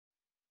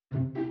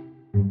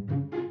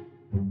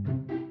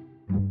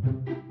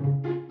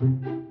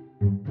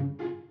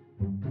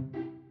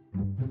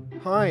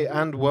Hi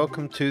and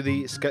welcome to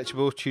the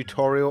Sketchable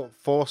tutorial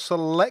for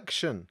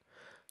selection.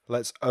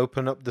 Let's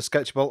open up the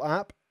Sketchable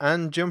app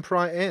and jump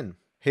right in.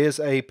 Here's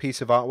a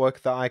piece of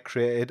artwork that I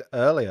created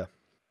earlier.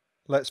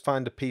 Let's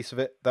find a piece of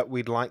it that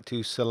we'd like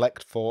to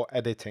select for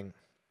editing.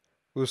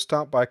 We'll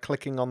start by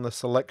clicking on the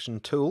selection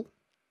tool.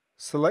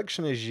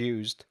 Selection is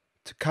used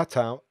to cut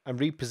out and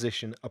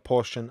reposition a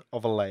portion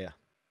of a layer.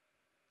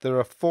 There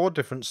are 4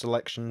 different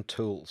selection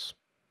tools: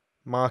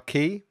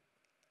 marquee,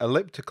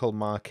 elliptical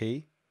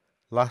marquee,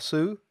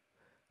 lasso,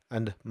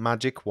 and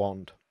magic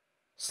wand.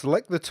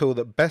 Select the tool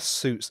that best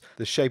suits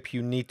the shape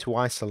you need to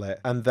isolate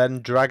and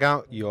then drag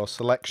out your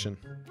selection.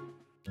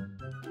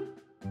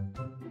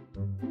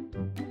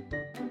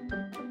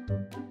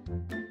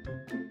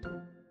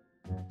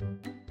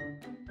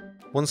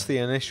 Once the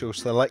initial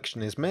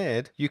selection is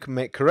made, you can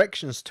make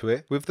corrections to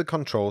it with the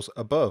controls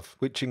above,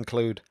 which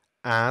include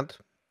add,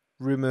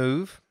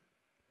 remove,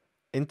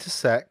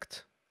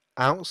 intersect,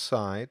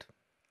 outside,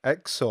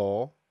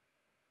 XOR,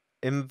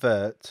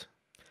 invert,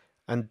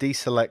 and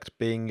deselect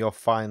being your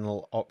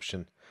final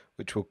option,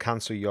 which will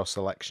cancel your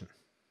selection.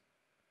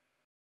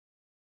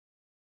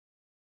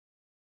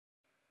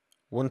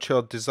 Once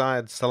your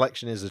desired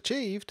selection is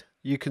achieved,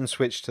 you can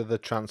switch to the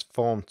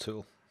transform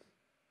tool.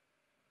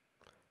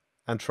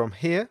 And from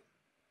here,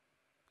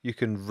 you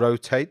can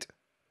rotate,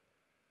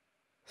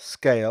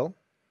 scale,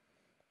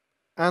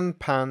 and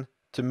pan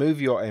to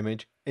move your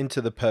image into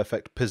the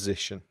perfect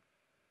position.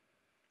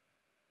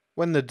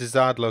 When the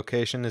desired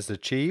location is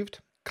achieved,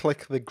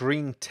 click the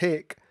green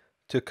tick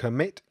to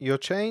commit your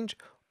change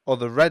or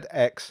the red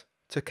X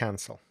to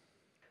cancel.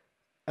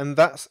 And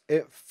that's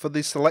it for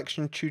the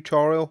selection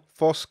tutorial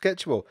for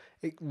Sketchable.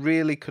 It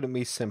really couldn't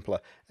be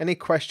simpler. Any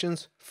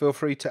questions, feel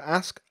free to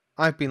ask.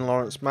 I've been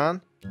Lawrence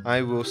Mann.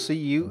 I will see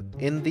you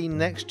in the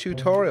next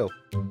tutorial.